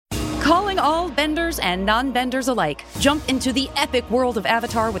Calling all benders and non-benders alike. Jump into the epic world of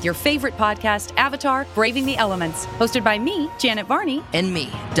Avatar with your favorite podcast, Avatar: Braving the Elements. Hosted by me, Janet Varney. And me,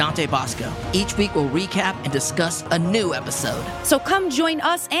 Dante Bosco. Each week we'll recap and discuss a new episode. So come join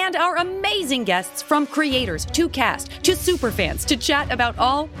us and our amazing guests, from creators to cast to superfans, to chat about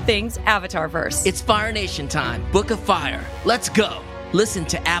all things Avatarverse. It's Fire Nation time. Book of Fire. Let's go. Listen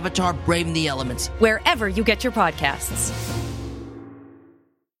to Avatar: Braving the Elements wherever you get your podcasts.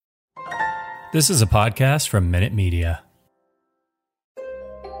 This is a podcast from Minute Media.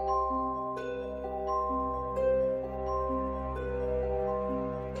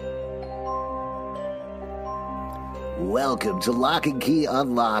 Welcome to Lock and Key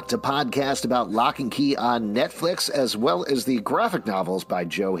Unlocked, a podcast about Lock and Key on Netflix, as well as the graphic novels by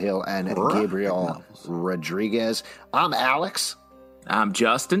Joe Hill and Gabriel Rodriguez. I'm Alex. I'm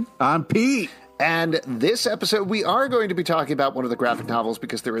Justin. I'm Pete. And this episode, we are going to be talking about one of the graphic novels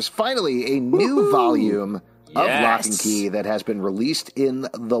because there is finally a new volume of Lock and Key that has been released in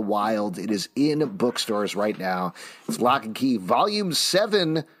the wild. It is in bookstores right now. It's Lock and Key Volume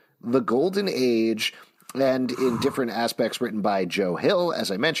 7, The Golden Age, and in different aspects written by Joe Hill,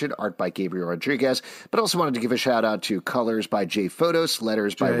 as I mentioned, art by Gabriel Rodriguez, but also wanted to give a shout out to colors by Jay Photos,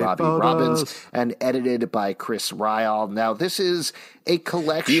 letters by Robbie Robbins, and edited by Chris Ryall. Now, this is a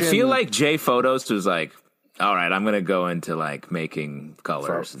collection. Do you feel like Jay Photos was like, all right, I'm going to go into like making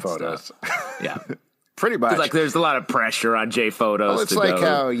colors and photos. Stuff. Yeah. Pretty much. Like there's a lot of pressure on Jay Photos. Well, it's like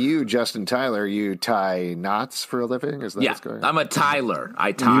how you, Justin Tyler, you tie knots for a living. Is that what's going on? I'm a tiler.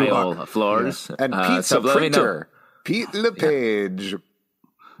 I tile floors. Yeah. And Pete's a printer. Pete LePage.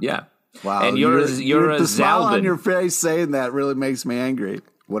 Yeah. Wow. And you're a the smile Zalbin. on your face saying that really makes me angry.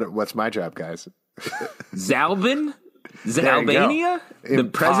 What's my job, guys? Zalbin? Albania? The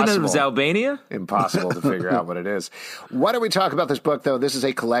president of Albania? Impossible to figure out what it is. Why don't we talk about this book, though? This is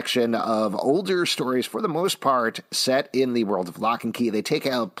a collection of older stories, for the most part, set in the world of Lock and Key. They take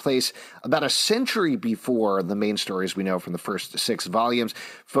place about a century before the main stories we know from the first 6 volumes,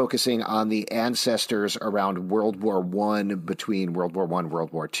 focusing on the ancestors around World War I, between World War I,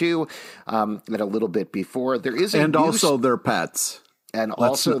 World War II, and a little bit before. There is also their pets. And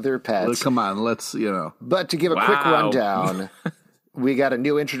also their pets. Come on, But to give a quick rundown, we got a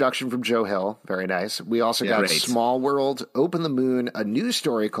new introduction from Joe Hill. Very nice. We also got Small World, Open the Moon, a new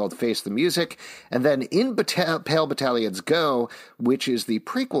story called Face the Music, and then In Pale Battalions Go, which is the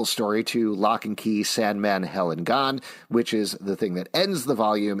prequel story to Lock and Key, Sandman, Hell and Gone, which is the thing that ends the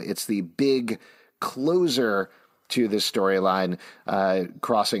volume. It's the big closer to this storyline,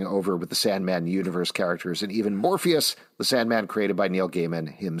 crossing over with the Sandman universe characters, and even Morpheus, the Sandman created by Neil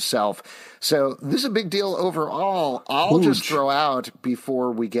Gaiman himself. So this is a big deal overall. I'll just throw out,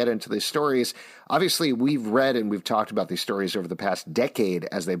 before we get into the stories, obviously we've read and we've talked about these stories over the past decade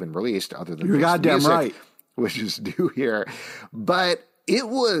as they've been released, other than You're goddamn music, right, which is new here. But it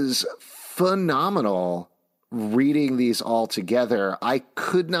was phenomenal reading these all together. I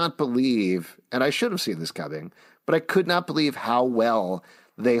could not believe, and I should have seen this coming, but I could not believe how well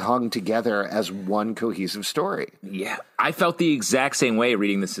they hung together as one cohesive story. Yeah, I felt the exact same way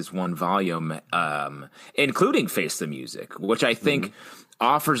reading this as one volume, including Face the Music, which I think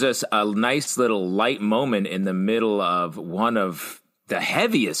offers us a nice little light moment in the middle of one of the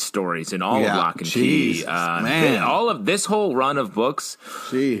headiest stories in all of Lock and Key. Man. All of this whole run of books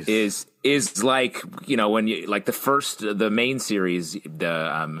is like, you know, when you like the main series,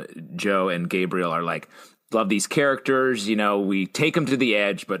 the Joe and Gabriel are like, love these characters, you know, we take them to the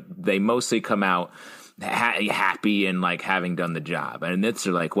edge, but they mostly come out happy and like having done the job. And it's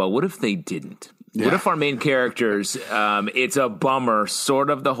like, well, what if they didn't? Yeah. What if our main characters, it's a bummer sort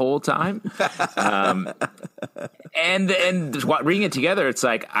of the whole time? And reading it together, it's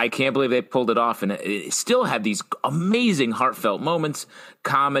like, I can't believe they pulled it off. And it still had these amazing heartfelt moments,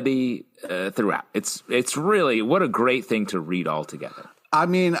 comedy throughout. It's really, what a great thing to read all together. I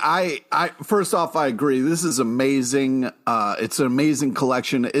mean, I first off, I agree. This is amazing. It's an amazing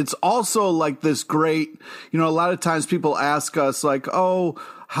collection. It's also like this great, you know, a lot of times people ask us like, oh,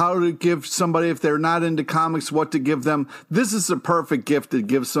 how to give somebody, if they're not into comics, what to give them. This is a perfect gift to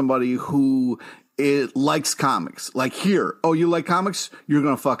give somebody who likes comics. Like, here, oh, you like comics? You're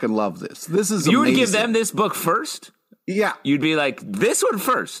going to fucking love this. This is amazing. You would give them this book first? Yeah. You'd be like, this one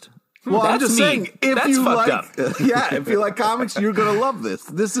first. Well, I'm just saying, if you like, if you like comics, you're going to love this.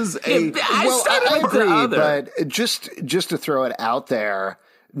 This is I agree, but just to throw it out there,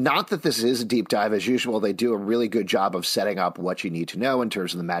 not that this is a deep dive as usual. They do a really good job of setting up what you need to know in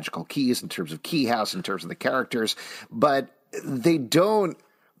terms of the magical keys, in terms of Key House, in terms of the characters, but they don't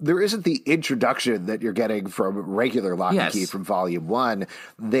there isn't the introduction that you're getting from regular Lock and Key from Volume 1.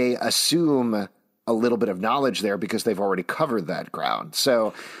 They assume a little bit of knowledge there because they've already covered that ground.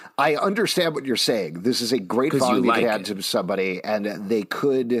 So I understand what you're saying. This is a great volume you can hand to somebody, and they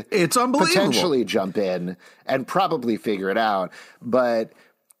could potentially jump in and probably figure it out. But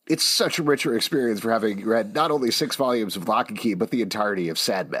it's such a richer experience for having read not only 6 volumes of Lock and Key, but the entirety of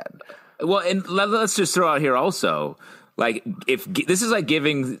Sandman. Well, and let's just throw out here also, like, if this is like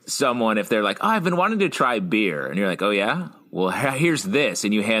giving someone, if they're like, oh, I've been wanting to try beer, and you're like, oh yeah, well, here's this,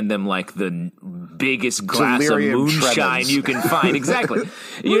 and you hand them like the biggest glass of moonshine you can find. Exactly.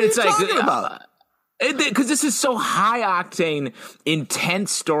 It's like talking about? Because this is so high octane,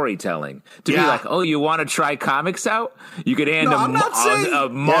 intense storytelling. To be like, oh, you want to try comics out? You could hand them a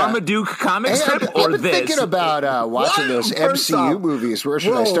Marmaduke comic strip or I've been thinking about watching those MCU movies. Where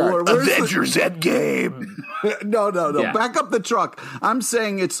should I start? Avengers Endgame. No. Yeah. Back up the truck. I'm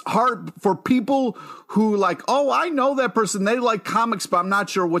saying it's hard for people who like, oh, I know that person. They like comics, but I'm not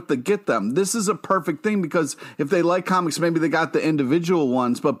sure what to get them. This is a perfect thing because if they like comics, maybe they got the individual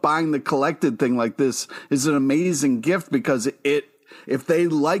ones, but buying the collected thing like this is an amazing gift because if they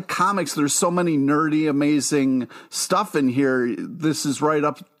like comics, there's so many nerdy, amazing stuff in here. This is right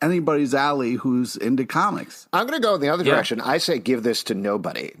up anybody's alley who's into comics. I'm going to go in the other direction. I say give this to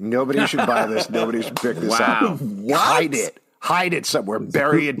nobody. Nobody should buy this. Nobody should pick this up. Hide it somewhere.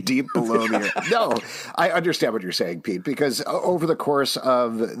 Bury it deep below me. No, I understand what you're saying, Pete, because over the course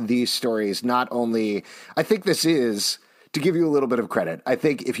of these stories, not only, I think this is, to give you a little bit of credit, I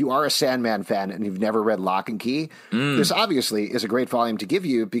think if you are a Sandman fan and you've never read Lock and Key, this obviously is a great volume to give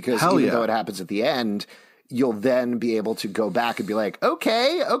you because even though it happens at the end, you'll then be able to go back and be like,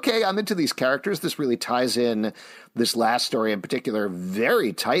 okay, I'm into these characters. This really ties in this last story in particular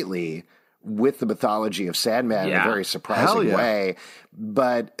very tightly with the mythology of Sandman in a very surprising way.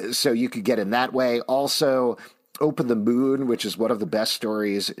 But so you could get in that way. Also, Open the Moon, which is one of the best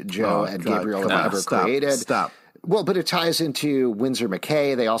stories Joe and Gabriel have ever created. Stop. Well, but it ties into Winsor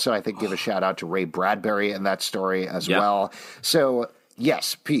McCay. They also, I think, give a shout out to Ray Bradbury in that story as well. So,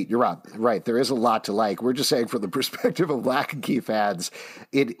 yes, Pete, you're right. There is a lot to like. We're just saying from the perspective of Lock and Key fans,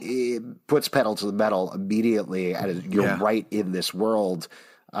 it puts pedal to the metal immediately, and you're right in this world.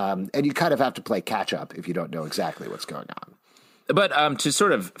 And you kind of have to play catch up if you don't know exactly what's going on. But to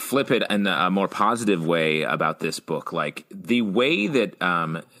sort of flip it in a more positive way about this book, like the way that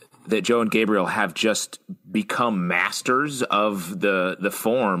that Joe and Gabriel have just become masters of the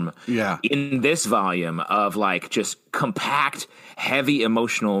form in this volume of like just compact, heavy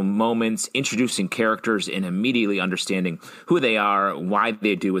emotional moments, introducing characters and immediately understanding who they are, why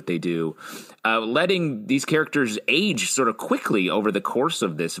they do what they do, letting these characters age sort of quickly over the course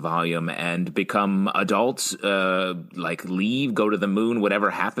of this volume and become adults, like leave, go to the moon, whatever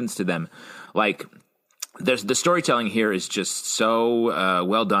happens to them. Like, the storytelling here is just so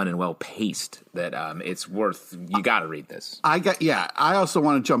well done and well paced that it's worth. You got to read this. I also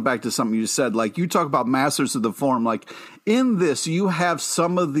want to jump back to something you said. Like you talk about masters of the form. Like in this, you have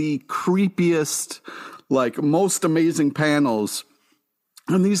some of the creepiest, like most amazing panels.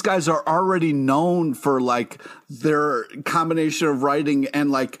 And these guys are already known for like their combination of writing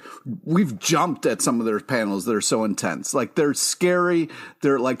and like we've jumped at some of their panels that are so intense. Like they're scary.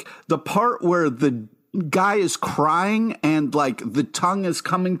 They're like the part where the guy is crying and like the tongue is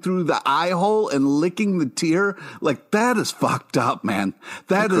coming through the eye hole and licking the tear. Like that is fucked up, man.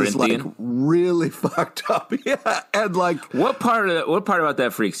 That is like really fucked up. Yeah. And like what part about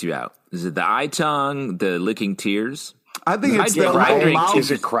that freaks you out? Is it the eye tongue, the licking tears? I think it's the whole mouth.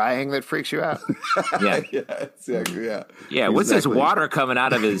 Is it crying that freaks you out? Yeah. What's this water coming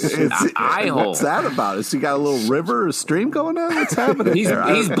out of his eye hole? What's that about? Has he got a little river or stream going on? What's happening?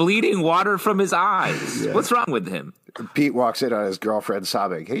 He's bleeding water from his eyes. Yeah. What's wrong with him? Pete walks in on his girlfriend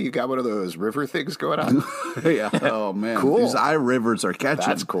sobbing. Hey, you got one of those river things going on? Yeah. Oh man, cool. These eye rivers are catching.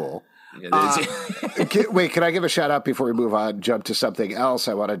 That's cool. Wait, can I give a shout out before we move on, jump to something else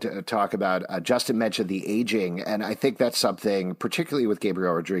I wanted to talk about? Justin mentioned the aging, and I think that's something, particularly with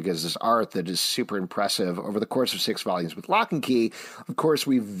Gabriel Rodriguez's art, that is super impressive. Over the course of 6 volumes with Lock and Key, of course,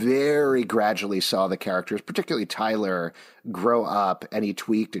 we very gradually saw the characters, particularly Tyler, grow up, and he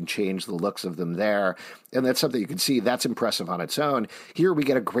tweaked and changed the looks of them there. And that's something you can see that's impressive on its own. Here we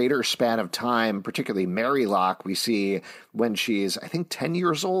get a greater span of time, particularly Mary Locke we see when she's, I think, 10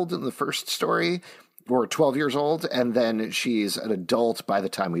 years old in the first story. or 12 years old, and then she's an adult by the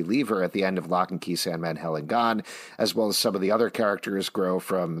time we leave her at the end of Lock and Key Sandman Hell and Gone, as well as some of the other characters grow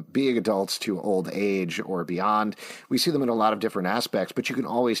from being adults to old age or beyond. We see them in a lot of different aspects, but you can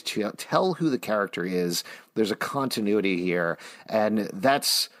always tell who the character is. There's a continuity here, and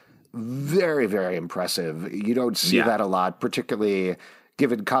that's very, very impressive. You don't see that a lot, particularly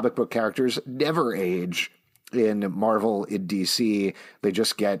given comic book characters never age. In Marvel, in DC, they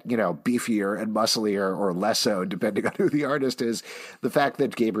just get, beefier and musclier or less so, depending on who the artist is. The fact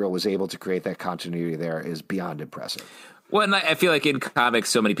that Gabriel was able to create that continuity there is beyond impressive. Well, and I feel like in comics,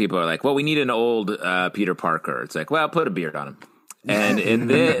 so many people are like, well, we need an old Peter Parker. It's like, well, put a beard on him. And in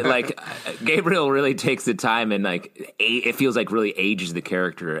this, Gabriel really takes the time and it feels like really ages the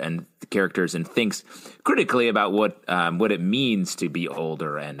characters and thinks critically about what it means to be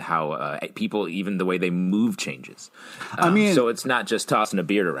older and how people, even the way they move, changes. So it's not just tossing a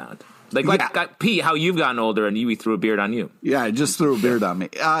beard around. Pete, how you've gotten older and we threw a beard on you. Yeah, I just threw a beard on me.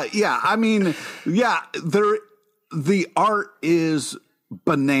 The art is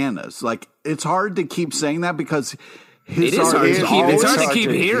bananas. It's hard to keep saying that because. It's hard to keep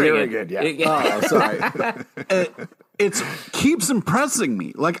hearing it. Yeah. Oh, sorry. It keeps impressing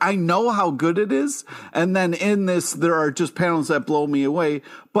me. I know how good it is. And then in this, there are just panels that blow me away.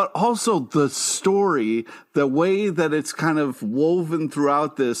 But also the story, the way that it's kind of woven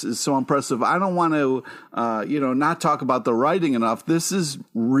throughout this is so impressive. I don't want to, not talk about the writing enough. This is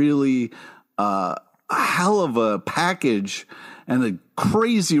really a hell of a package and a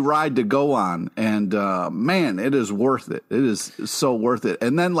crazy ride to go on. And, man, it is worth it. It is so worth it.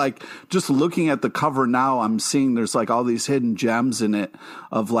 And then, just looking at the cover now, I'm seeing there's, all these hidden gems in it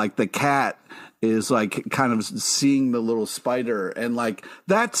of, the cat is, kind of seeing the little spider. And,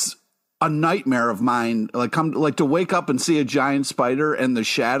 that's a nightmare of mine. To wake up and see a giant spider and the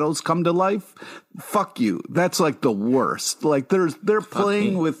shadows come to life. Fuck you. That's the worst. They're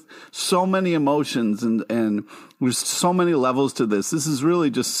playing with so many emotions and there's so many levels to this. This is really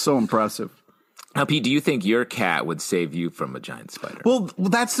just so impressive. Now, Pete, do you think your cat would save you from a giant spider? Well,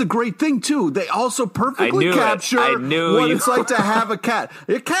 that's the great thing, too. They also perfectly capture what it's like to have a cat.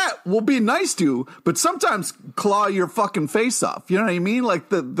 A cat will be nice to you, but sometimes claw your fucking face off. You know what I mean?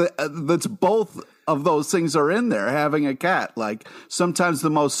 That's both of those things are in there, having a cat. Sometimes the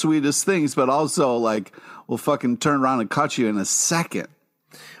most sweetest things, but also, will fucking turn around and cut you in a second.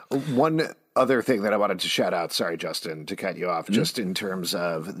 One other thing that I wanted to shout out, sorry, Justin, to cut you off, just in terms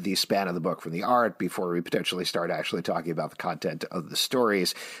of the span of the book from the art before we potentially start actually talking about the content of the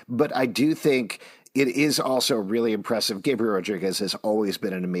stories. But I do think it is also really impressive. Gabriel Rodriguez has always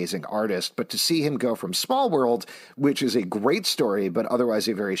been an amazing artist, but to see him go from Small World, which is a great story, but otherwise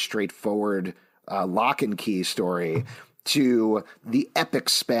a very straightforward Lock and Key story, to the epic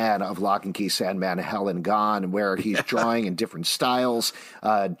span of Lock and Key Sandman Hell and Gone, where he's drawing in different styles.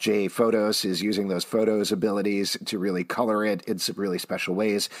 Jay Photos is using those photos abilities to really color it in some really special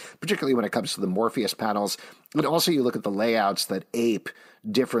ways, particularly when it comes to the Morpheus panels. But also you look at the layouts that ape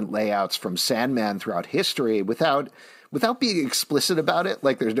different layouts from Sandman throughout history without being explicit about it.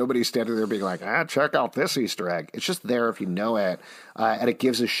 There's nobody standing there being like, check out this Easter egg. It's just there if you know it. And it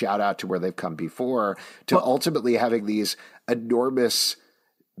gives a shout out to where they've come before, to ultimately having these enormous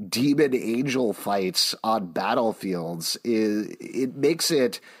demon angel fights on battlefields. It makes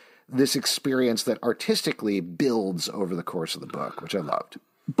it this experience that artistically builds over the course of the book, which I loved.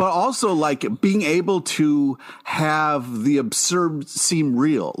 But also, being able to have the absurd seem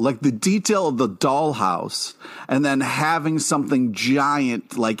real, the detail of the dollhouse, and then having something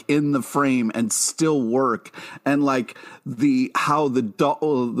giant, in the frame and still work, and, how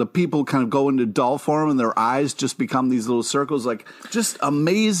the people kind of go into doll form and their eyes just become these little circles, just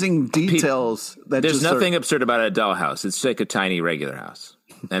amazing details. There's nothing absurd about a dollhouse. It's like a tiny regular house.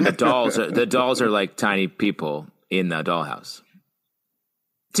 And the dolls are like tiny people in the dollhouse.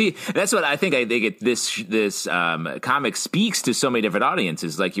 See, that's what I think. This comic speaks to so many different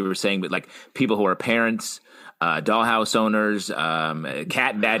audiences, like you were saying, but people who are parents, dollhouse owners,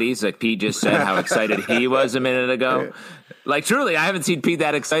 cat daddies, like Pete just said, how excited he was a minute ago. Truly, I haven't seen Pete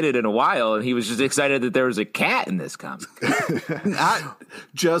that excited in a while, and he was just excited that there was a cat in this comic. Not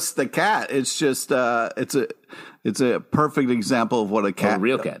just the cat. It's just it's a perfect example of what a cat, a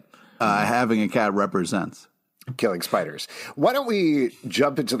real cat, having a cat represents. Killing spiders. Why don't we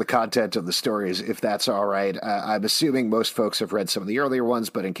jump into the content of the stories, if that's all right? I'm assuming most folks have read some of the earlier ones,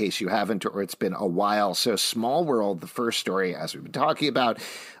 but in case you haven't, or it's been a while. So Small World, the first story, as we've been talking about,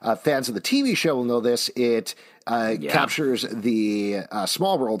 fans of the TV show will know this. It captures the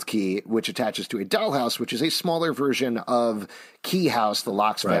Small World key, which attaches to a dollhouse, which is a smaller version of Key House, the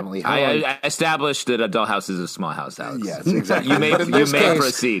Locke's family home. I established that a dollhouse is a small house, Alex. Yes, exactly. You may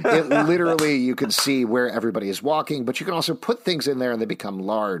proceed. It literally, you can see where everybody is walking, but you can also put things in there and they become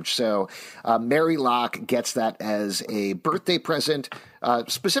large. So Mary Locke gets that as a birthday present,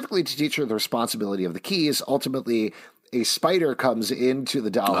 specifically to teach her the responsibility of the keys. Ultimately, a spider comes into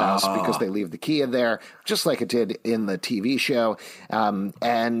the dollhouse because they leave the key in there, just like it did in the TV show.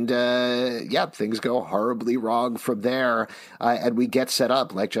 Things go horribly wrong from there. And we get set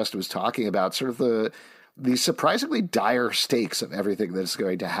up, like Justin was talking about, sort of the surprisingly dire stakes of everything that's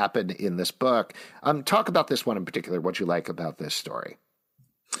going to happen in this book. Talk about this one in particular, what you like about this story.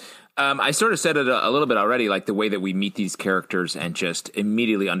 I sort of said it a little bit already, like the way that we meet these characters and just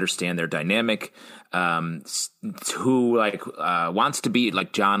immediately understand their dynamic. Who wants to be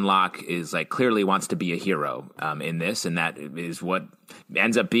like John Locke is like clearly wants to be a hero in this, and that is what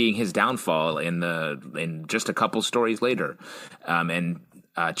ends up being his downfall in just a couple stories later.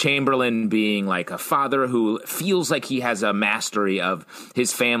 Chamberlain being like a father who feels like he has a mastery of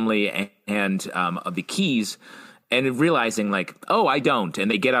his family and of the keys. And realizing like, oh, I don't.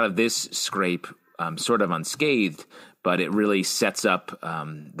 And they get out of this scrape sort of unscathed, but it really sets up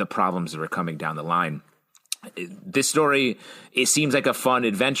the problems that are coming down the line. This story, it seems like a fun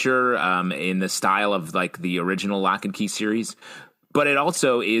adventure in the style of like the original Lock and Key series, but it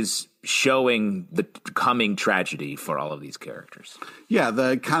also is showing the coming tragedy for all of these characters. Yeah,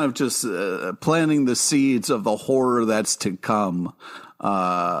 the kind of just planting the seeds of the horror that's to come.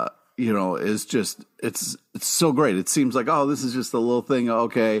 Is just it's so great. It seems like, oh, this is just a little thing.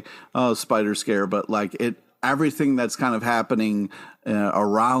 Okay, spider scare, but like everything that's kind of happening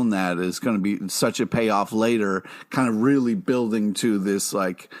around that is going to be such a payoff later. Kind of really building to this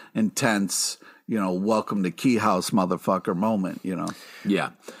like intense, welcome to Key House, motherfucker moment. Yeah.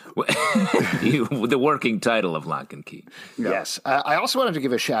 The working title of Lock and Key. Yes. I also wanted to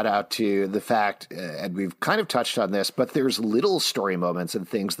give a shout out to the fact, and we've kind of touched on this, but there's little story moments and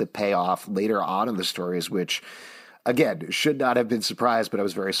things that pay off later on in the stories, which, again, should not have been surprised, but I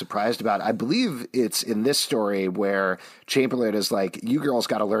was very surprised about. I believe it's in this story where Chamberlain is like, you girls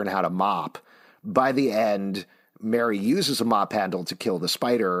got to learn how to mop. By the end, Mary uses a mop handle to kill the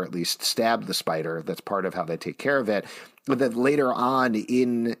spider, or at least stab the spider. That's part of how they take care of it. But then later on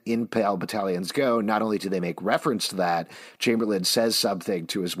in Pale Battalions Go, not only do they make reference to that, Chamberlain says something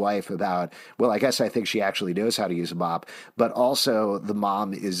to his wife about, well, I guess I think she actually knows how to use a mop, but also the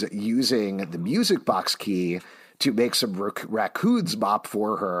mom is using the music box key to make some raccoons mop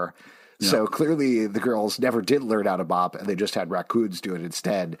for her. Yeah. So clearly the girls never did learn how to mop, and they just had raccoons do it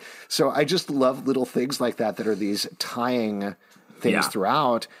instead. So I just love little things like that are these tying things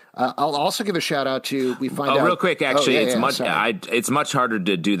throughout. I'll also give a shout out to real quick. Actually, it's much harder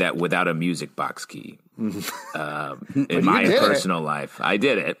to do that without a music box key. In my personal life, I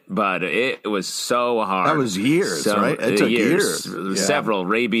did it, but it was so hard. That was years, right? It took years. Several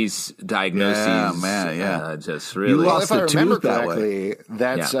rabies diagnoses. Yeah, man. Yeah, just really. If I remember correctly,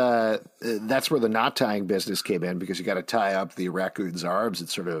 that's where the knot tying business came in, because you got to tie up the raccoon's arms and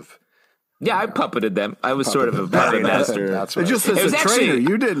sort of. Yeah, I puppeted them. I was sort of a puppet master. That's right. Just as a trainer,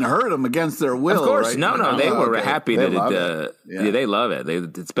 you didn't hurt them against their will, of course. Right? No, they were happy that they love it.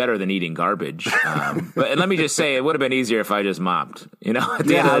 It's better than eating garbage. But let me just say, it would have been easier if I just mopped. At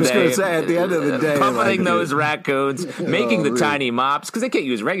the end of the day, at the end of the day, puppeting those raccoons, making the tiny mops, because they can't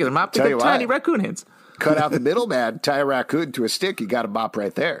use regular mops. They got tiny raccoon hands. Cut out the middleman, tie a raccoon to a stick. You got a mop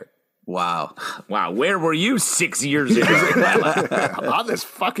right there. Wow. Where were you 6 years ago? On this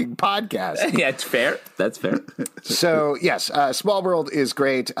fucking podcast. Yeah, it's fair. That's fair. So, yes, Small World is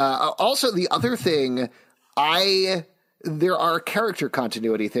great. Also, the other thing, there are character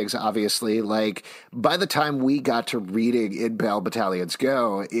continuity things, obviously. Like, by the time we got to reading In Pale Battalions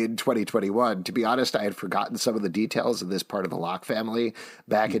Go in 2021, to be honest, I had forgotten some of the details of this part of the Locke family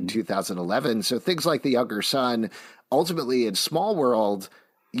back in 2011. So things like the younger son, ultimately in Small World,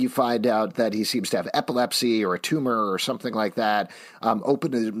 you find out that he seems to have epilepsy or a tumor or something like that.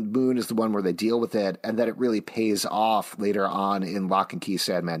 Open the Moon is the one where they deal with it, and that it really pays off later on in Lock and Key,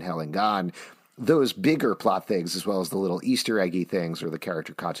 Sandman, Hell and Gone. Those bigger plot things, as well as the little Easter eggy things or the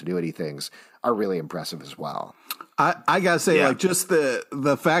character continuity things, are really impressive as well. I gotta say, like, just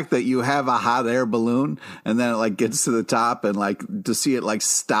the fact that you have a hot air balloon and then it like gets to the top and like to see it like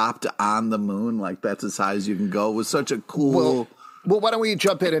stopped on the moon, like that's as high as you can go, was such a cool. Well, why don't we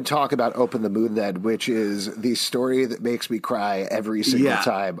jump in and talk about Open the Moon then, which is the story that makes me cry every single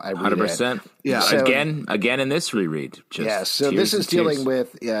time I read 100%. It. Yeah, so, again in this reread. So this is dealing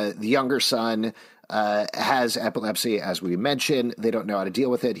with the younger son. has epilepsy, as we mentioned. They don't know how to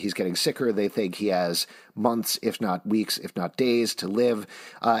deal with it. He's getting sicker. They think he has months, if not weeks, if not days to live.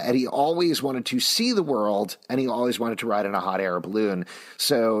 And he always wanted to see the world, and he always wanted to ride in a hot air balloon.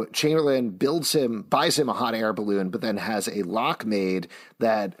 So Chamberlain buys him a hot air balloon, but then has a lock made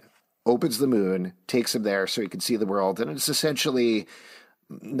that opens the moon, takes him there so he can see the world. And it's essentially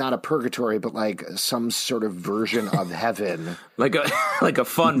not a purgatory, but like some sort of version of heaven. like a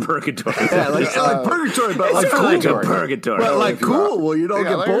fun purgatory. Yeah, like purgatory, but like cool. Like a purgatory. But like cool. Well, you don't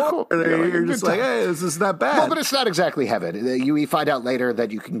get bored. Cool. You're just like, hey, this is not bad. Well, but it's not exactly heaven. We find out later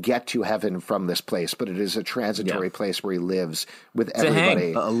that you can get to heaven from this place, but it is a transitory place where he lives with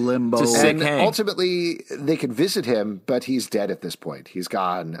everybody. A limbo. It's a sick and hang. Ultimately, they can visit him, but he's dead at this point. He's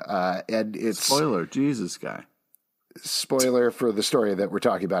gone. And it's spoiler, Jesus guy. Spoiler for the story that we're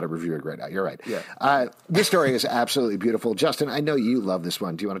talking about and reviewing right now. You're right. Yeah. This story is absolutely beautiful. Justin, I know you love this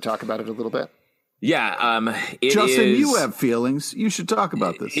one. Do you want to talk about it a little bit? Yeah. Justin, you have feelings. You should talk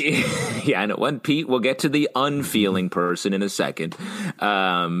about this. Yeah, I know. One, Pete, we'll get to the unfeeling person in a second.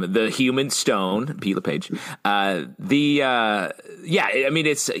 The human stone, Pete LePage.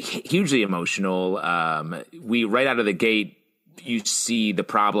 It's hugely emotional. Right out of the gate, you see the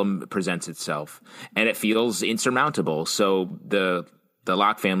problem presents itself, and it feels insurmountable. So the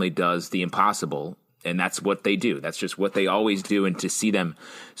Locke family does the impossible, and that's what they do. That's just what they always do. And to see them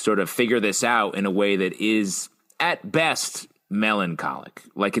sort of figure this out in a way that is at best melancholic,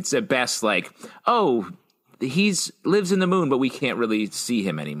 like it's at best like, oh, lives in the moon, but we can't really see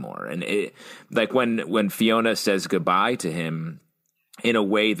him anymore. And like when Fiona says goodbye to him in a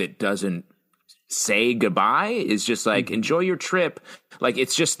way that doesn't say goodbye, is just like, enjoy your trip. Like,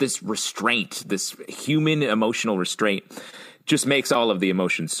 it's just this restraint, this human emotional restraint just makes all of the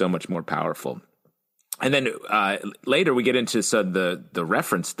emotions so much more powerful. And then later we get into the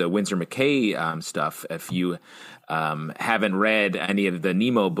reference, the Winsor McKay stuff. If you haven't read any of the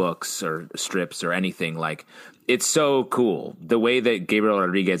Nemo books or strips or anything, like, it's so cool the way that Gabriel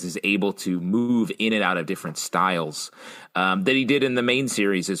Rodriguez is able to move in and out of different styles that he did in the main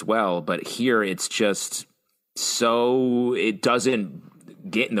series as well. But here it's just so it doesn't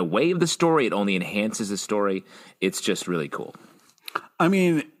get in the way of the story. It only enhances the story. It's just really cool. I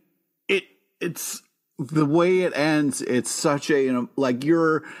mean, it's the way it ends. It's such a, like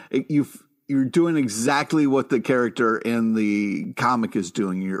you're doing exactly what the character in the comic is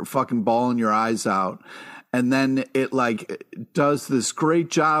doing. You're fucking bawling your eyes out. And then it like does this great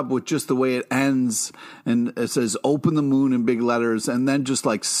job with just the way it ends. And it says, open the moon in big letters. And then just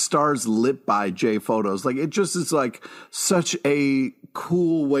like stars lit by J photos. Like, it just is like such a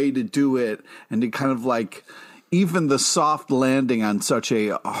cool way to do it. And to kind of like, even the soft landing on such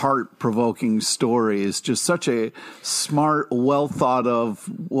a heart-provoking story is just such a smart, well-thought-of,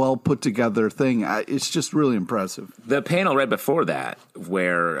 well-put-together thing. It's just really impressive. The panel right before that,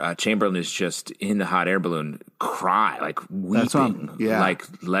 where Chamberlain is just in the hot air balloon, cry, like weeping, like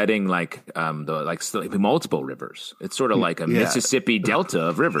letting multiple rivers. It's sort of like a Mississippi Delta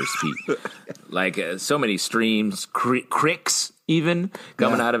of rivers, Pete. Like so many streams, cricks even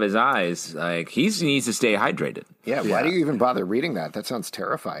coming out of his eyes. Like, he needs to stay hydrated. Yeah, why do you even bother reading that? That sounds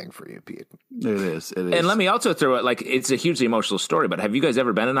terrifying for you, Pete. It is. And let me also throw it, like, it's a hugely emotional story, but have you guys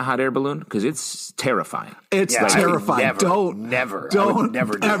ever been in a hot air balloon? Because it's terrifying. It's terrifying. Never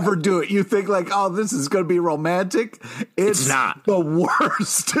ever do it. You think like, oh, this is going to be romantic. It's not. The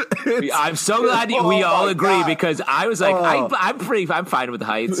worst. I'm so glad we all agree, because I was like, I'm fine with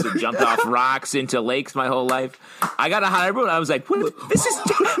heights. I jumped off rocks into lakes my whole life. I got a hot air balloon. I was like, this is,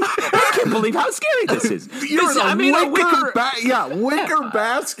 I can't believe how scary this is. You're in a wicker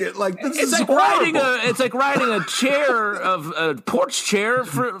basket. Like, this is like it's like riding a chair of a porch chair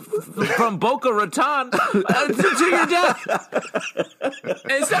from Boca Raton to your death.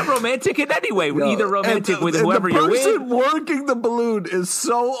 It's not romantic in any way. No. Either romantic with whoever you're with. The person working the balloon is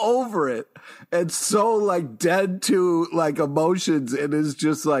so over it and so like dead to like emotions, and is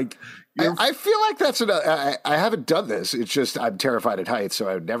just like. I feel like that's I haven't done this. It's just I'm terrified at heights, so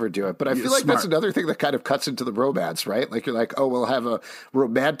I would never do it. But I feel like that's another thing that kind of cuts into the romance, right? Like, you're like, oh, we'll have a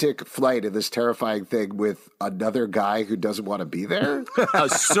romantic flight in this terrifying thing with another guy who doesn't want to be there.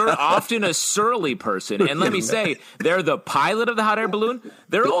 Often a surly person. And let me say, they're the pilot of the hot air balloon.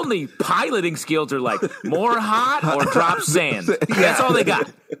 Their only piloting skills are like more hot or drop sand. That's all they got.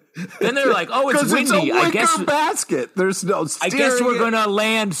 Then they're like, oh, it's windy. It's a wicker basket. There's no steering. I guess we're going to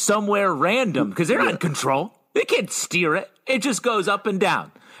land somewhere random, because they're not in control. They can't steer it. It just goes up and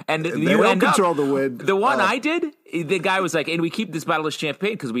down. And you don't control the wind. The one I did, the guy was like, and we keep this bottle of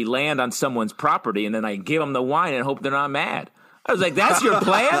champagne because we land on someone's property, and then I give them the wine and hope they're not mad. I was like, that's your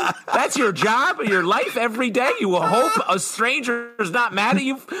plan? That's your job? Your life every day? You will hope a stranger is not mad at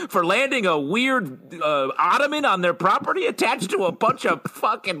you for landing a weird ottoman on their property attached to a bunch of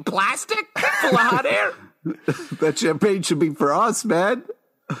fucking plastic full of hot air? That champagne should be for us, man.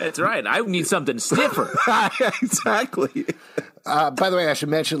 That's right. I need something stiffer. Exactly. By the way, I should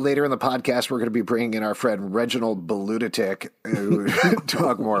mention later in the podcast, we're going to be bringing in our friend Reginald Belunatic to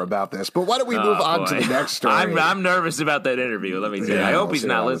talk more about this. But why don't we move on to the next story? I'm nervous about that interview. Let me tell you. I hope he's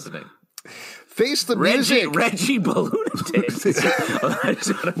not listening. Face the music. Reggie Belunatic.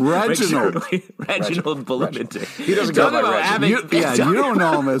 Reginald Belunatic. He doesn't go by Reggie. You don't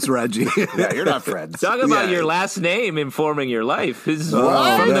know him as Reggie. Yeah, you're not friends. Talk about your last name informing your life. This is from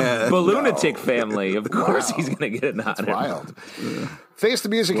the Belunatic family. Of course he's going to get a nod. That's wild. Face the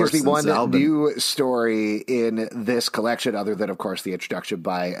Music is the one new story in this collection, other than, of course, the introduction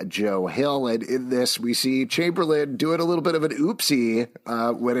by Joe Hill. And in this, we see Chamberlain doing a little bit of an oopsie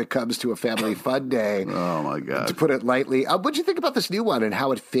when it comes to a family fun day. Oh, my God. To put it lightly. What do you think about this new one and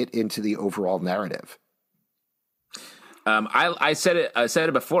how it fit into the overall narrative? I said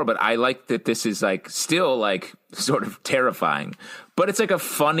it before, but I like that this is like still like sort of terrifying, but it's like a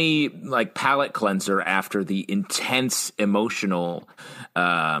funny like palate cleanser after the intense emotional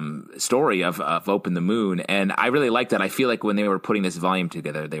story of Open the Moon. And I really like that. I feel like when they were putting this volume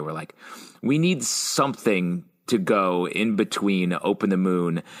together, they were like, we need something to go in between Open the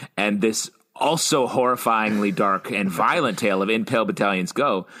Moon and this also horrifyingly dark and violent tale of In Pale Battalions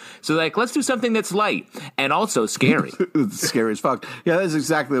Go. So, like, let's do something that's light and also scary. It's scary as fuck. Yeah, that's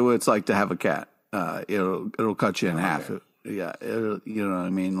exactly what it's like to have a cat. It'll cut you in half. You know what I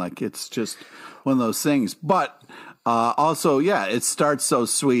mean? Like, it's just one of those things. But also, yeah, it starts so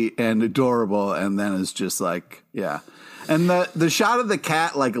sweet and adorable, and then it's just like, yeah. And the shot of the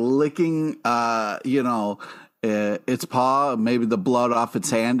cat, like, licking, its paw, maybe the blood off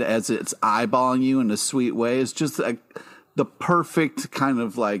its hand as it's eyeballing you in a sweet way. It's just like the perfect kind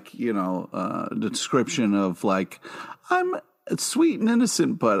of like, description of like, I'm sweet and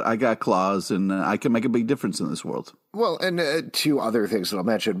innocent, but I got claws and I can make a big difference in this world. Well, and two other things that I'll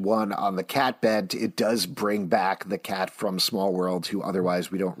mention. One, on the cat bed, it does bring back the cat from Small World, who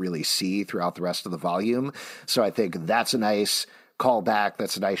otherwise we don't really see throughout the rest of the volume. So I think that's a nice call back.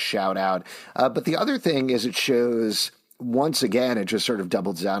 That's a nice shout out. But the other thing is it shows, once again, it just sort of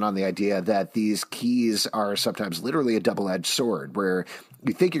doubles down on the idea that these keys are sometimes literally a double-edged sword, where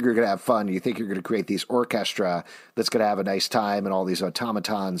you think you're going to have fun, you think you're going to create these orchestra that's going to have a nice time, and all these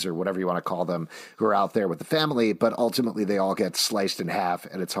automatons or whatever you want to call them who are out there with the family, but ultimately they all get sliced in half,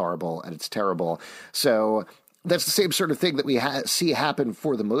 and it's horrible and it's terrible. So that's the same sort of thing that we see happen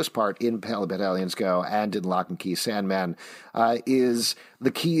for the most part in Pale Battalions Go and in Lock and Key Sandman, is the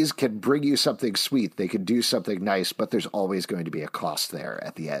keys can bring you something sweet. They can do something nice, but there's always going to be a cost there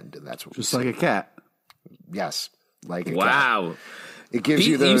at the end, and that's what just like a cat. Yes, like a cat. Wow. It gives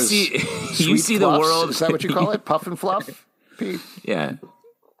you those you see the world. Is that what you call it? Puff and fluff, Pete? Yeah.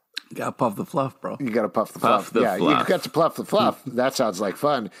 You gotta puff the fluff, bro. You gotta puff the fluff. Fluff. You got to puff the fluff. That sounds like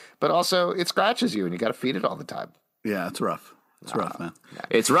fun. But also, it scratches you, and you got to feed it all the time. Yeah, it's rough. It's rough, man.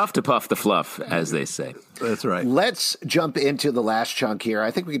 It's rough to puff the fluff, as they say. That's right. Let's jump into the last chunk here.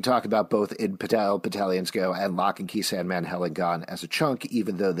 I think we can talk about both In Pale Battalions Go and Lock and Key Sandman Hell and Gone as a chunk,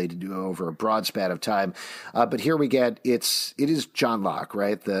 even though they do over a broad span of time. But here we get, it is John Locke,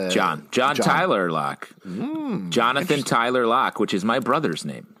 right? John Tyler Locke. Jonathan Tyler Locke, which is my brother's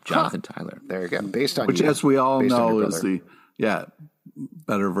name. Jonathan Tyler. There you go. Based on which, you. as we all know, is the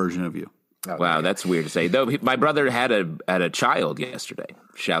better version of you. Oh, wow, that's weird to say. Though my brother had a child yesterday.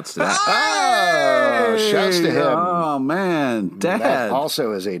 Shouts to that. Oh, shouts to him. Oh, man. Dad. That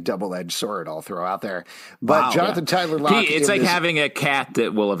also is a double-edged sword I'll throw out there. But Jonathan Tyler Locke. It's like having a cat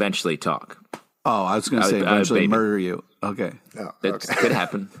that will eventually talk. Oh, I was going to say eventually murder you. Okay. Oh, that could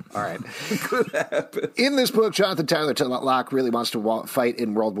happen. All right. Could happen. In this book, Jonathan Tyler Locke really wants to fight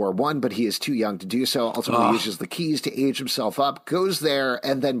in World War I, but he is too young to do so. Ultimately uses the keys to age himself up, goes there,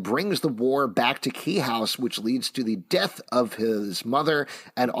 and then brings the war back to Key House, which leads to the death of his mother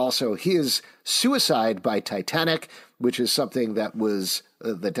and also his suicide by Titanic, which is something that was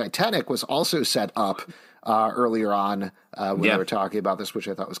the Titanic was also set up earlier on when they were talking about this, which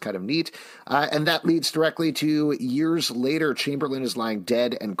I thought was kind of neat. And that leads directly to years later, Chamberlain is lying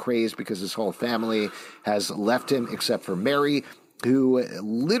dead and crazed because his whole family has left him except for Mary, who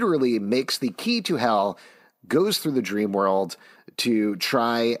literally makes the key to hell, goes through the dream world to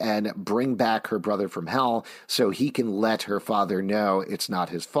try and bring back her brother from hell so he can let her father know it's not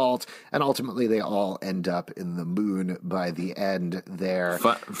his fault. And ultimately, they all end up in the moon by the end there.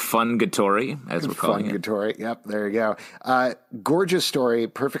 Fun-gatory, as we're calling it. Fun-gatory, yep, there you go. Gorgeous story,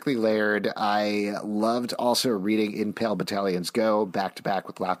 perfectly layered. I loved also reading In Pale Battalions Go, back-to-back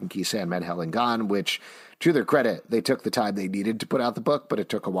with Lock and Key, Sandman, Hell and Gone, which, to their credit, they took the time they needed to put out the book, but it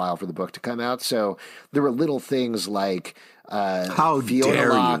took a while for the book to come out. So there were little things like How Fiona dare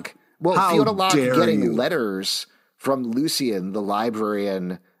Locke. you? Well, How Fiona Locke dare getting you? letters from Lucian, the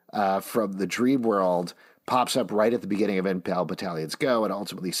librarian from the Dream World, pops up right at the beginning of In Pale Battalions Go and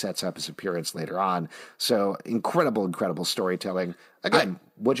ultimately sets up his appearance later on. So incredible storytelling. Again,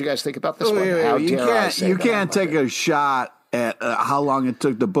 what'd you guys think about this one? How dare I say you that can't take a shot at how long it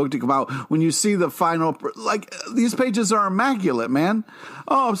took the book to come out when you see the final. Like, these pages are immaculate, man.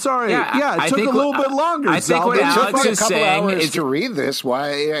 Oh, I'm sorry. Yeah, it took a little bit longer. I think what Alex is saying is to read this.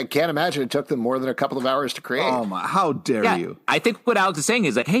 Why? I can't imagine it took them more than a couple of hours to create. Oh my! How dare you? I think what Alex is saying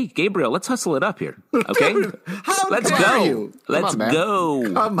is like, hey, Gabriel, let's hustle it up here. Okay, let's go. You? Let's go.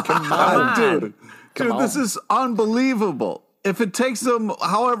 Come on, dude. Dude, this is unbelievable. If it takes them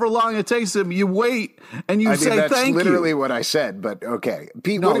however long it takes them, you wait and you say that's thank you. That's literally what I said, but okay.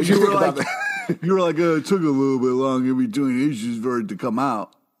 Pete, what did you think about that? You were like, it took a little bit long in between issues for it to come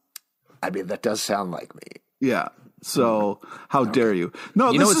out. I mean, that does sound like me. Yeah. So how dare you?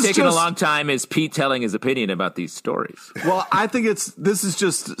 No, you know what's taking a long time is Pete telling his opinion about these stories. Well, I think this is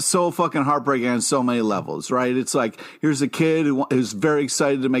just so fucking heartbreaking on so many levels, right? It's like, here's a kid who's very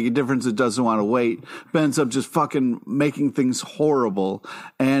excited to make a difference and doesn't want to wait, but ends up just fucking making things horrible,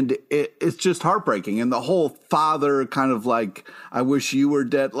 and it's just heartbreaking. And the whole father kind of like, I wish you were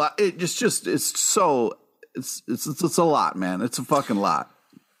dead. It's a lot, man. It's a fucking lot.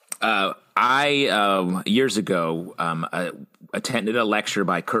 I years ago attended a lecture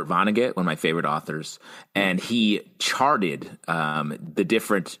by Kurt Vonnegut, one of my favorite authors, and he charted the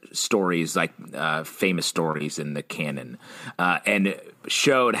different stories, like famous stories in the canon, and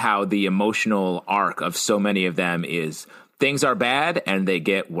showed how the emotional arc of so many of them is things are bad and they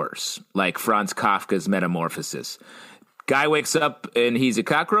get worse, like Franz Kafka's Metamorphosis. Guy wakes up and he's a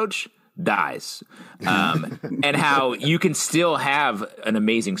cockroach, dies. And how you can still have an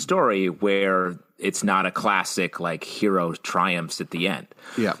amazing story where it's not a classic like hero triumphs at the end.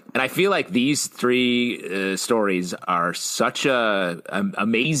 Yeah. And I feel like these three stories are such a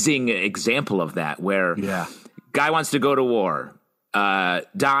amazing example of that, where guy wants to go to war,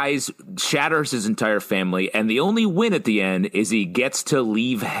 dies, shatters his entire family, and the only win at the end is he gets to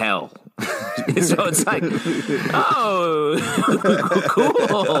leave hell. So it's like, oh,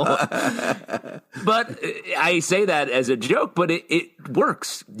 cool. But I say that as a joke, but it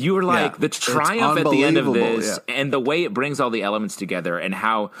works. You were like, the triumph at the end of this, and the way it brings all the elements together, and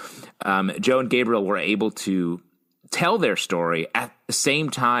how Joe and Gabriel were able to tell their story at the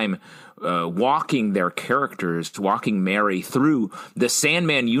same time, walking their characters, walking Mary through the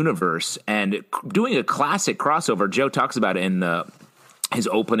Sandman universe and doing a classic crossover. Joe talks about it in his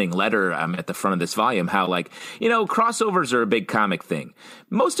opening letter at the front of this volume, how, like, crossovers are a big comic thing.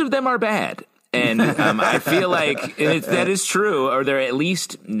 Most of them are bad. And I feel like that is true, or they're at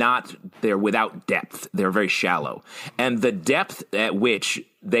least they're without depth. They're very shallow. And the depth at which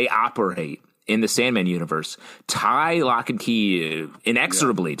they operate in the Sandman universe tie Lock and Key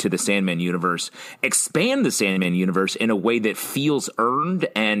inexorably to the Sandman universe, expand the Sandman universe in a way that feels earned,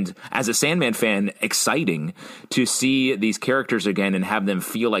 and as a Sandman fan, exciting to see these characters again and have them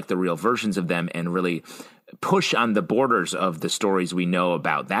feel like the real versions of them, and really push on the borders of the stories we know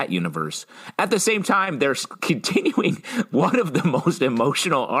about that universe. At the same time, they're continuing one of the most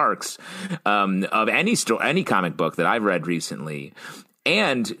emotional arcs of any comic book that I've read recently,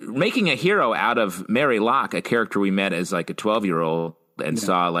 and making a hero out of Mary Locke, a character we met as like a 12-year-old and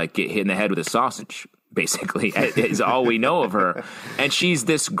saw like get hit in the head with a sausage, basically, is all we know of her. And she's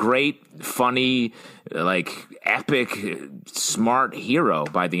this great, funny, like epic, smart hero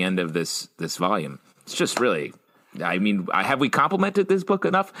by the end of this volume. It's just really, I mean, have we complimented this book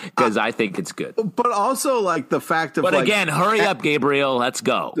enough? Because I think it's good. But also, like, the fact of, but again, hurry up, Gabriel. Let's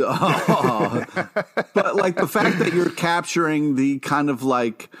go. But, like, the fact that you're capturing the kind of,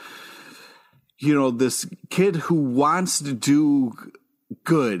 like, this kid who wants to do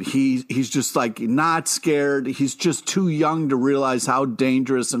good. He's just, like, not scared. He's just too young to realize how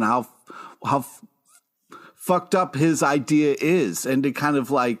dangerous and how fucked up his idea is. And to kind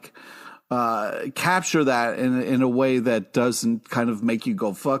of, like, capture that in a way that doesn't kind of make you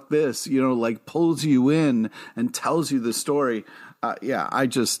go, fuck this, like pulls you in and tells you the story. I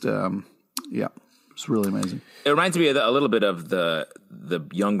just, It's really amazing. It reminds me a little bit of the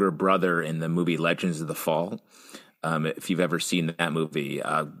younger brother in the movie Legends of the Fall. If you've ever seen that movie,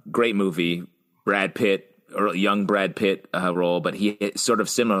 great movie, Brad Pitt, or young Brad Pitt role, but he sort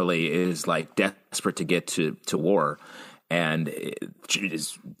of similarly is like desperate to get to war, and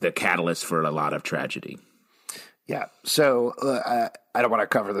is the catalyst for a lot of tragedy. Yeah. So I don't want to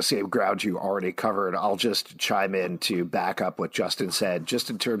cover the same ground you already covered. I'll just chime in to back up what Justin said, just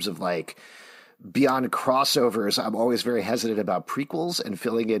in terms of like, beyond crossovers, I'm always very hesitant about prequels and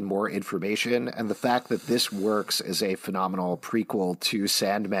filling in more information. And the fact that this works as a phenomenal prequel to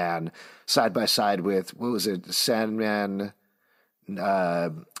Sandman, side by side with, what was it, Sandman?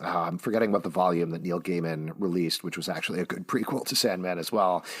 I'm forgetting what the volume that Neil Gaiman released, which was actually a good prequel to Sandman as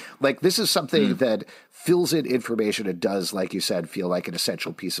well. Like, this is something that fills in information. It does, like you said, feel like an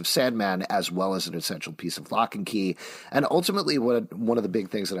essential piece of Sandman as well as an essential piece of Lock and Key. And ultimately, one of the big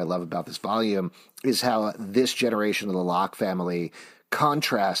things that I love about this volume is how this generation of the Locke family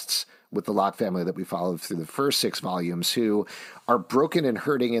contrasts with the Locke family that we followed through the first 6 volumes, who are broken and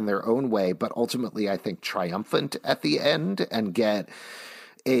hurting in their own way, but ultimately, I think, triumphant at the end and get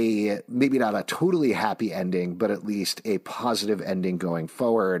a, maybe not a totally happy ending, but at least a positive ending going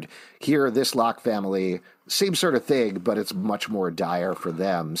forward. Here, this Locke family, same sort of thing, but it's much more dire for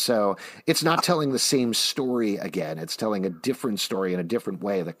them. So it's not telling the same story again. It's telling a different story in a different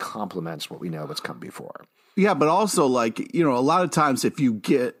way that complements what we know that's come before. Yeah, but also, like, you know, a lot of times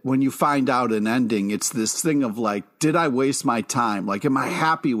when you find out an ending, it's this thing of like, did I waste my time? Like, am I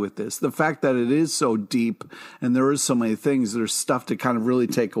happy with this? The fact that it is so deep and there is so many things, there's stuff to kind of really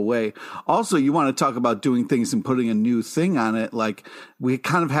take away. Also, you want to talk about doing things and putting a new thing on it. Like, we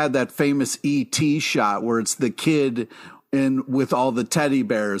kind of had that famous E.T. shot where it's the kid and with all the teddy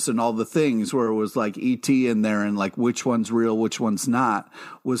bears and all the things, where it was like E.T. in there and like which one's real, which one's not,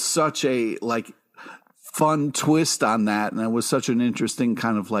 was such a like fun twist on that. And it was such an interesting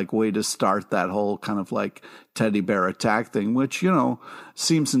kind of like way to start that whole kind of like teddy bear attack thing, which, you know,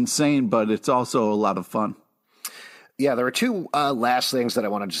 seems insane, but it's also a lot of fun. Yeah, there are 2 last things that I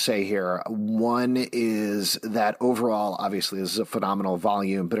wanted to say here. One is that overall, obviously, this is a phenomenal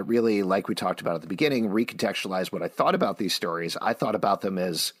volume, but it really, like we talked about at the beginning, recontextualized what I thought about these stories. I thought about them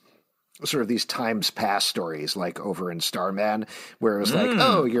as sort of these times past stories, like over in Starman, where it was like,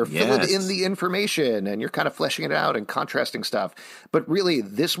 oh, you're filling in the information and you're kind of fleshing it out and contrasting stuff. But really,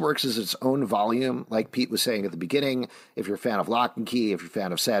 this works as its own volume. Like Pete was saying at the beginning, if you're a fan of Lock and Key, if you're a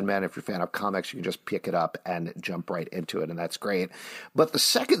fan of Sandman, if you're a fan of comics, you can just pick it up and jump right into it, and that's great. But the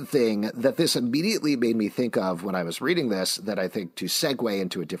second thing that this immediately made me think of when I was reading this, that I think to segue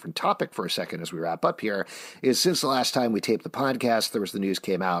into a different topic for a second as we wrap up here, is since the last time we taped the podcast, there was the news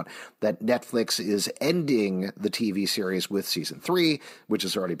came out that Netflix is ending the TV series with season 3, which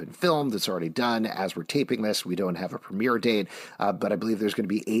has already been filmed. It's already done. As we're taping this, we don't have a premiere date, but I believe there's going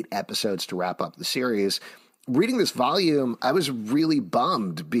to be 8 episodes to wrap up the series. Reading this volume, I was really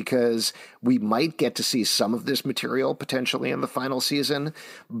bummed because we might get to see some of this material potentially in the final season,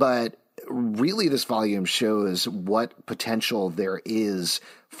 but really this volume shows what potential there is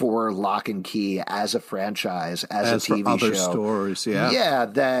for Lock and Key as a franchise, as a TV for other show. Stories, yeah. Yeah,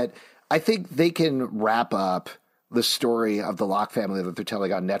 that I think they can wrap up the story of the Locke family that they're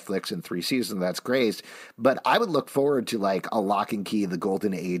telling on Netflix in 3 seasons. That's great. But I would look forward to like a Lock and Key, the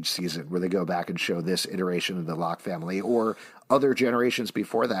Golden Age season, where they go back and show this iteration of the Locke family or other generations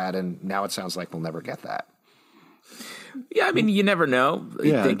before that. And now it sounds like we'll never get that. Yeah, I mean, you never know.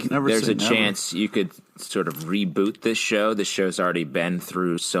 Yeah, I think there's a chance you could sort of reboot this show. The show's already been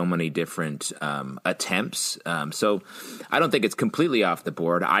through so many different attempts. So I don't think it's completely off the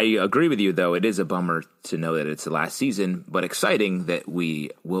board. I agree with you, though. It is a bummer to know that it's the last season, but exciting that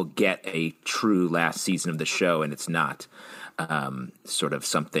we will get a true last season of the show, and it's not sort of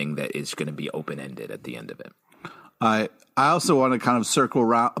something that is going to be open-ended at the end of it. I also want to kind of circle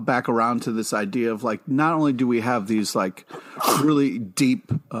back around to this idea of like, not only do we have these like really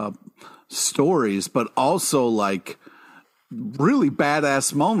deep stories, but also like really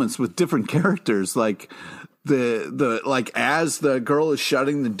badass moments with different characters. Like the like as the girl is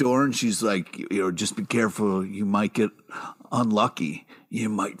shutting the door and she's like, you know, just be careful, you might get unlucky. You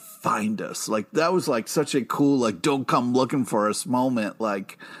might find us. Like that was like such a cool, like, don't come looking for us moment.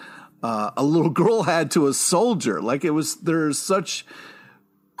 Like, a little girl had to a soldier. Like there's such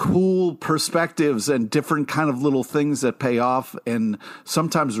cool perspectives and different kind of little things that pay off in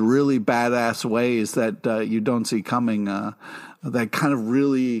sometimes really badass ways that you don't see coming. That kind of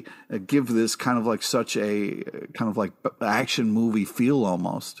really give this kind of like such a kind of like action movie feel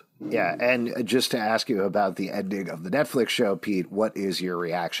almost. Yeah, and just to ask you about the ending of the Netflix show, Pete, what is your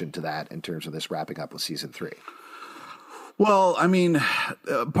reaction to that in terms of this wrapping up with season 3? Well, I mean,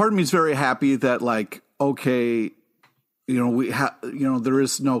 part of me is very happy that, like, okay, there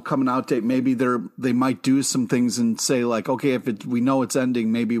is no coming out date. Maybe they might do some things and say like, okay, if we know it's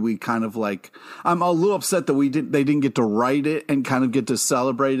ending, maybe we kind of like. I'm a little upset that they didn't get to write it and kind of get to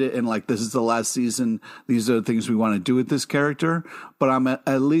celebrate it and like this is the last season. These are the things we want to do with this character. But I'm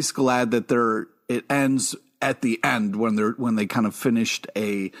at least glad that it ends at the end when they kind of finished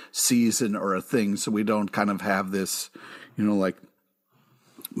a season or a thing, so we don't kind of have this, like.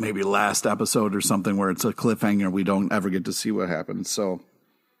 Maybe last episode or something where it's a cliffhanger. We don't ever get to see what happens. So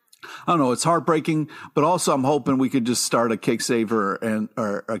I don't know. It's heartbreaking, but also I'm hoping we could just start a Kicksaver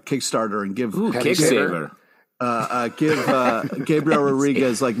or a Kickstarter and give Kicksaver. Give Gabriel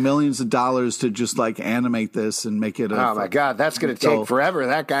Rodriguez like millions of dollars to just like animate this and make it. Oh my God, that's going to take forever.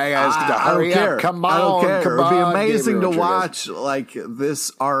 That guy has to hurry up. Come on, I don't care. Come It'd be on, amazing Gabriel to watch like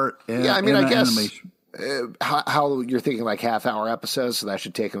this art. I mean, I guess. Animation. How you're thinking like half-hour episodes, so that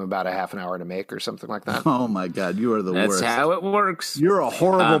should take them about a half an hour to make or something like that. Oh my God, you are the worst. That's how it works. You're a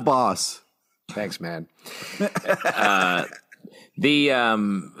horrible boss. Thanks, man. There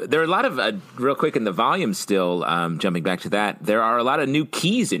are a lot of real quick in the volume still. Jumping back to that, there are a lot of new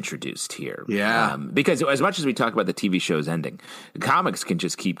keys introduced here. Yeah, because as much as we talk about the TV show's ending, comics can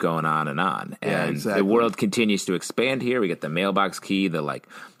just keep going on, and the world continues to expand. Here, we get the mailbox key, the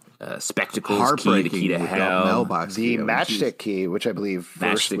spectacles key, the key to hell, the matchstick key, which I believe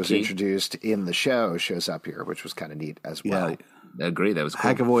first was introduced in the show, shows up here, which was kind of neat as well. Yeah, I agree. That was cool.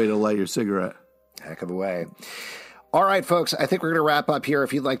 Heck of a way to light your cigarette. Heck of a way. All right, folks, I think we're going to wrap up here.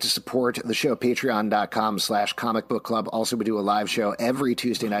 If you'd like to support the show, patreon.com/Comic Book Club. Also, we do a live show every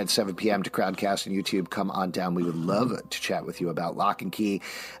Tuesday night at 7 p.m. to Crowdcast and YouTube. Come on down. We would love to chat with you about Lock and Key,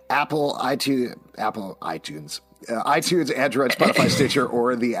 iTunes, Android, Spotify, Stitcher,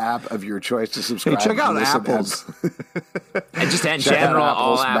 or the app of your choice to subscribe. Hey, check out Apples. And just in general,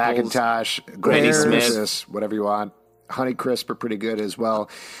 all Apples. Macintosh, Granny Smith, whatever you want. Honeycrisp are pretty good as well.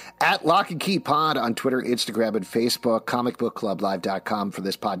 At Lock and Key Pod on Twitter, Instagram, and Facebook. comicbookclublive.com for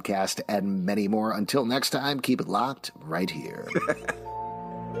this podcast and many more. Until next time, keep it locked right here.